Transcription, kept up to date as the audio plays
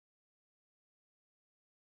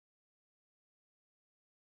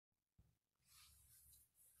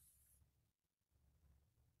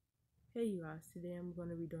Hey you guys, today I'm going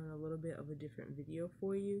to be doing a little bit of a different video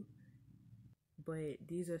for you, but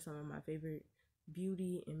these are some of my favorite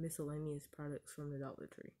beauty and miscellaneous products from the Dollar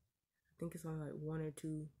Tree. I think it's only like one or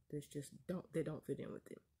two that don't fit in with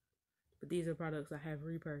it. But these are products I have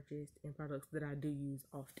repurchased and products that I do use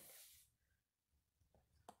often.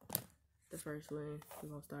 The first one we're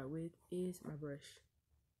going to start with is my brush.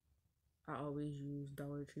 I always use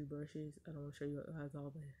Dollar Tree brushes. I don't want to show you what has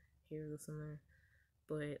all the hairs on there,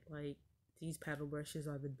 but like these paddle brushes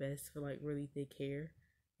are the best for like really thick hair,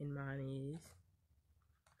 and mine is.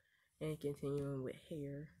 And continuing with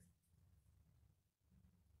hair,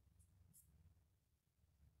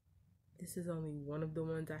 this is only one of the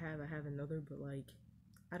ones I have. I have another, but like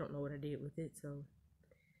I don't know what I did with it. So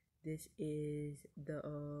this is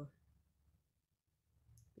the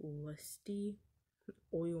Lusty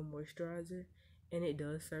oil moisturizer, and it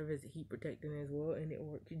does serve as a heat protectant as well, and it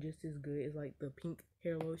works just as good as like the pink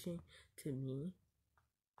hair lotion to me.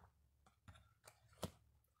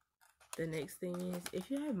 The next thing is, if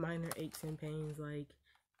you have minor aches and pains, like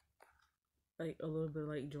a little bit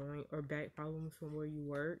like joint or back problems from where you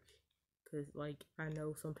work, because like I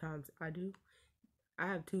know sometimes I do. I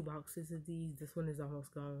have 2 boxes of these. This one is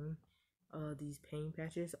almost gone. These pain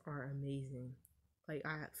patches are amazing. Like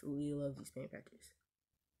I absolutely love these pain patches.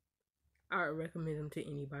 I would recommend them to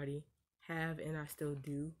anybody. Have, and I still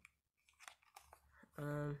do.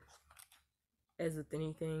 As with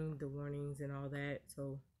anything, the warnings and all that.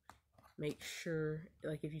 So make sure,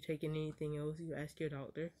 like if you're taking anything else, you ask your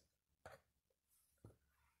doctor.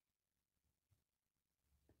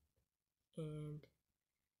 And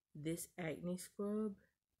this acne scrub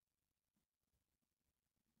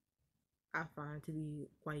I find to be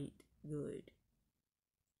quite good.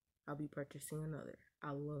 I'll be purchasing another.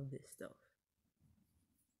 I love this stuff.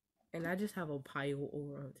 And I just have a pile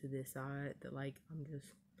over onto this side that like I'm just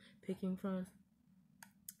picking from.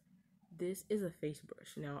 This is a face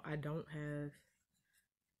brush. Now I don't have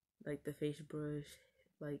like the face brush,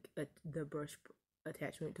 like the brush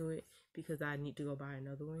attachment to it, because I need to go buy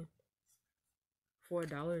another one. For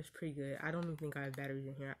 $1 is pretty good. I don't even think I have batteries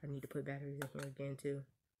in here. I need to put batteries in here again too.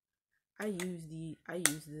 I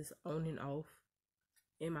use this on and off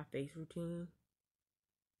in my face routine,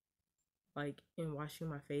 like in washing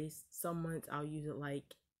my face. Some months I'll use it like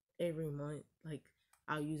every month, like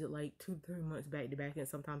I'll use it like 2-3 months back to back, and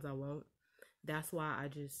sometimes I won't. That's why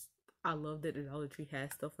I love that the Dollar Tree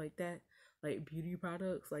has stuff like that, like beauty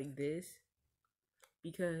products like this,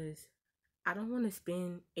 because I don't want to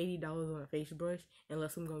spend $80 on a face brush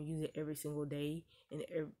unless I'm going to use it every single day and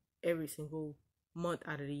every single month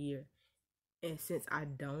out of the year. And since I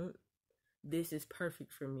don't, this is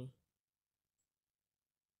perfect for me.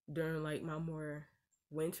 During like my more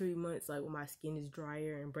wintry months, like when my skin is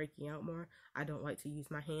drier and breaking out more, I don't like to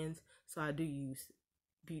use my hands, so I do use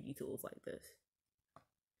beauty tools like this.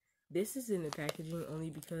 This is in the packaging only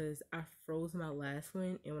because I froze my last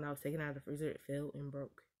one, and when I was taking it out of the freezer, it fell and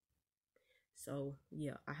broke. So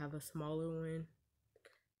yeah, I have a smaller one.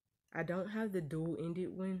 I don't have the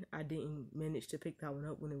dual-ended one. I didn't manage to pick that one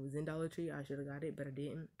up when it was in Dollar Tree. I should have got it, but I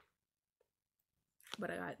didn't. But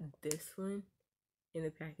I got this one in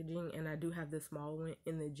the packaging, and I do have the small one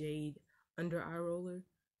in the jade under eye roller.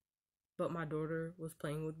 But my daughter was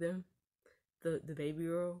playing with them, the baby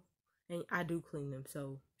girl, and I do clean them,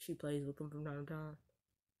 so she plays with them from time to time.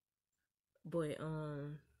 But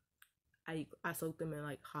I soak them in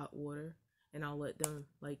like hot water, and I'll let them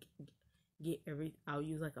like I'll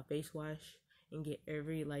use like a face wash and get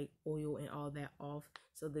every like oil and all that off,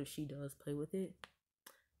 so that she does play with it.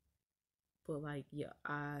 But like yeah,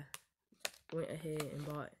 I went ahead and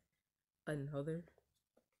bought another,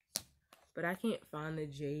 but I can't find the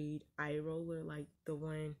jade eye roller, like the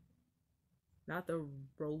one, not the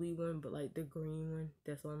roly one, but like the green one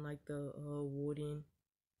that's on like the wooden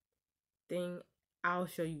thing. I'll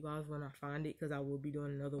show you guys when I find it, because I will be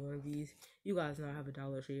doing another one of these. You guys know I have a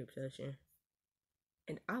Dollar Tree obsession,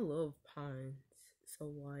 and I love Pond's. So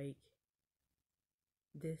like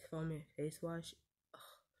this foaming face wash,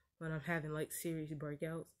 when I'm having like serious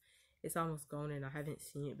breakouts, it's almost gone, and I haven't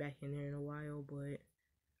seen it back in there in a while, but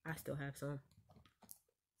I still have some.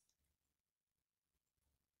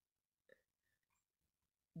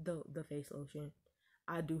 The face lotion,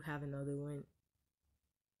 I do have another one.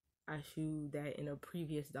 I showed that in a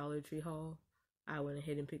previous Dollar Tree haul. I went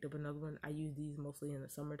ahead and picked up another one. I use these mostly in the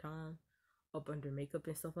summertime, up under makeup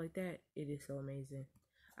and stuff like that. It is so amazing.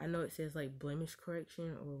 I know it says like blemish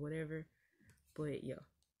correction or whatever, but yeah,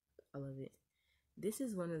 I love it. This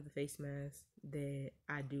is one of the face masks that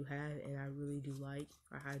I do have, and I really do like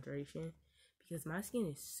for hydration, because my skin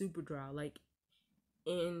is super dry. Like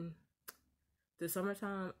in The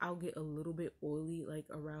summertime, I'll get a little bit oily, like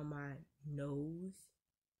around my nose.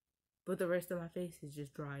 But the rest of my face is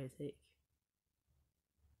just dry as heck.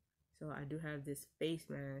 So I do have this face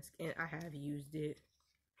mask, and I have used it.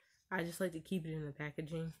 I just like to keep it in the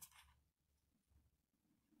packaging.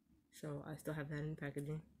 So I still have that in the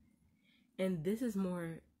packaging. And this is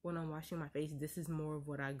more, when I'm washing my face, this is more of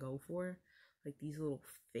what I go for. Like these little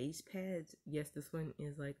face pads. Yes, this one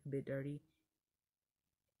is like a bit dirty.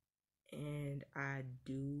 And I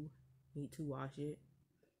do need to wash it.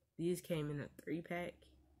 These came in a 3-pack.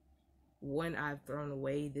 One I've thrown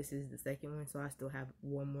away. This is the second one, so I still have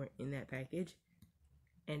one more in that package.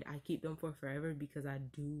 And I keep them for forever because I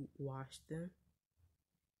do wash them.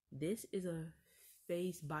 This is a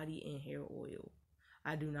face, body, and hair oil.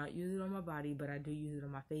 I do not use it on my body, but I do use it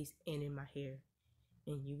on my face and in my hair.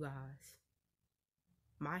 And you guys,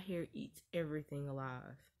 my hair eats everything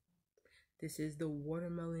alive. This is the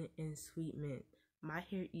watermelon and sweet mint. My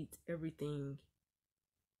hair eats everything.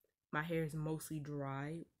 My hair is mostly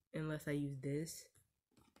dry unless I use this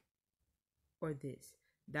or this.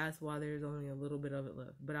 That's why there's only a little bit of it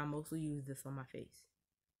left. But I mostly use this on my face.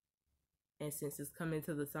 And since it's coming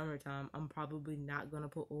to the summertime, I'm probably not going to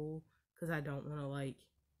put oil because I don't want to like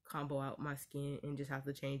combo out my skin and just have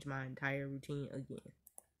to change my entire routine again.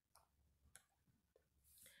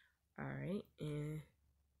 Alright, and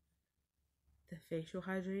the facial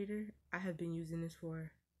hydrator, I have been using this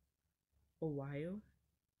for a while.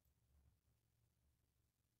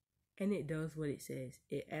 And it does what it says.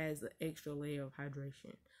 It adds an extra layer of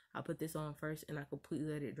hydration. I put this on first and I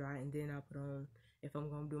completely let it dry, and then I put on, if I'm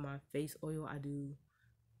going to do my face oil, I do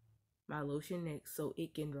my lotion next so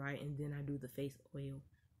it can dry, and then I do the face oil.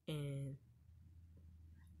 And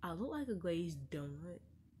I look like a glazed donut,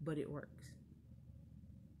 but it works.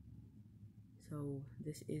 So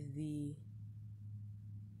this is the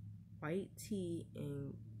white tea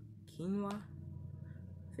and quinoa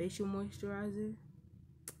facial moisturizer.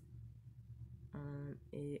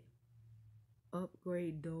 It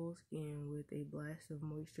upgrade dull skin with a blast of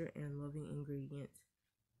moisture and loving ingredients.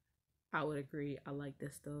 I would agree. I like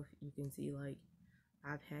this stuff. You can see, like,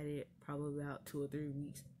 I've had it probably about 2 or 3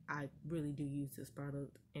 weeks. I really do use this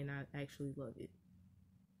product, and I actually love it.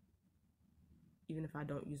 Even if I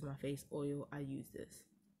don't use my face oil, I use this.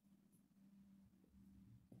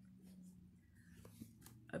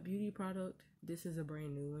 A beauty product. This is a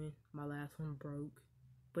brand new one. My last one broke,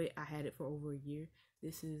 but I had it for over a year.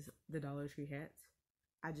 This is the Dollartree hats.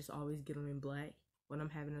 I just always get them in black. When I'm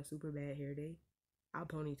having a super bad hair day, I'll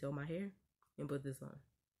ponytail my hair and put this on.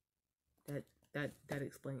 That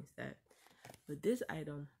explains that. But this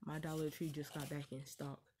item, my Dollartree just got back in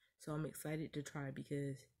stock, so I'm excited to try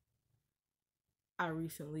because I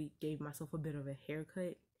recently gave myself a bit of a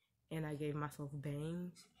haircut and I gave myself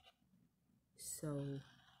bangs. So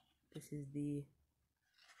this is the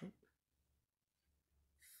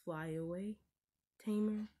Flyaway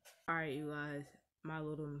Tamer. Alright, you guys, my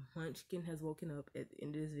little munchkin has woken up at the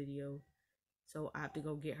end of this video, so I have to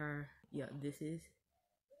go get her. Yeah, this is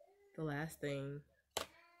the last thing.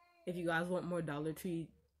 If you guys want more Dollar Tree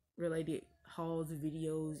related hauls,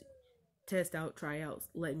 videos, test out, tryouts,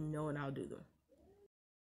 let me know and I'll do them.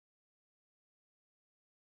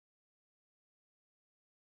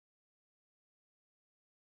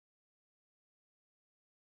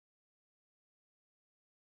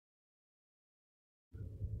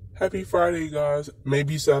 Happy Friday, guys.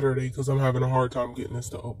 Maybe Saturday because I'm having a hard time getting this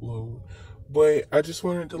to upload. But I just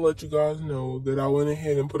wanted to let you guys know that I went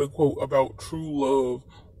ahead and put a quote about true love,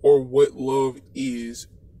 or what love is,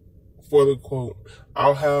 for the quote.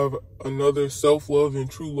 I'll have another self-love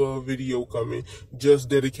and true love video coming, just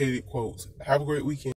dedicated quotes. Have a great weekend.